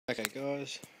Okay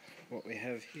guys, what we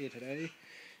have here today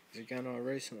is a gun I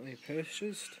recently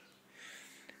purchased.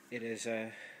 It is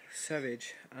a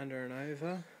Savage Under and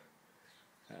Over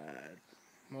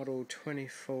model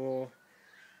 24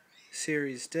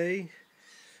 Series D.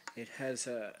 It has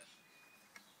a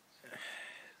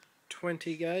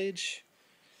 20 gauge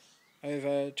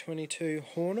over 22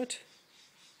 Hornet.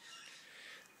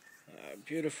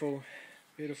 Beautiful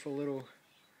little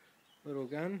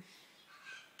gun.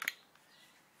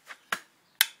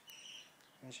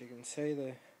 As you can see,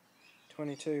 the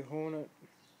 22 Hornet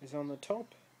is on the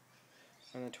top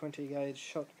and the 20 gauge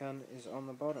shotgun is on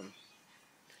the bottom.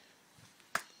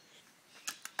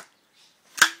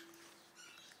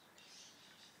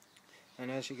 And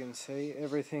as you can see,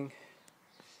 everything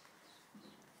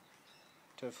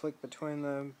to flick between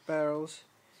the barrels,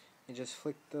 you just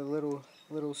flick the little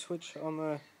switch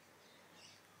on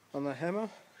the hammer.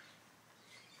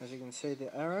 As you can see,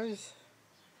 the arrows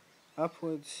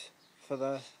upwards for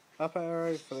the upper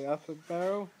arrow for the upper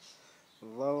barrel, the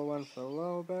lower one for the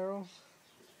lower barrel.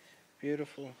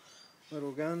 Beautiful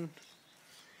little gun.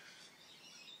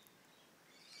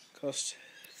 Cost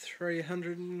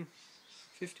 $350,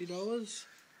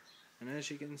 and as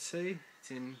you can see,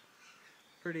 it's in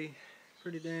pretty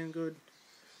damn good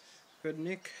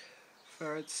nick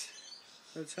for its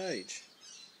age.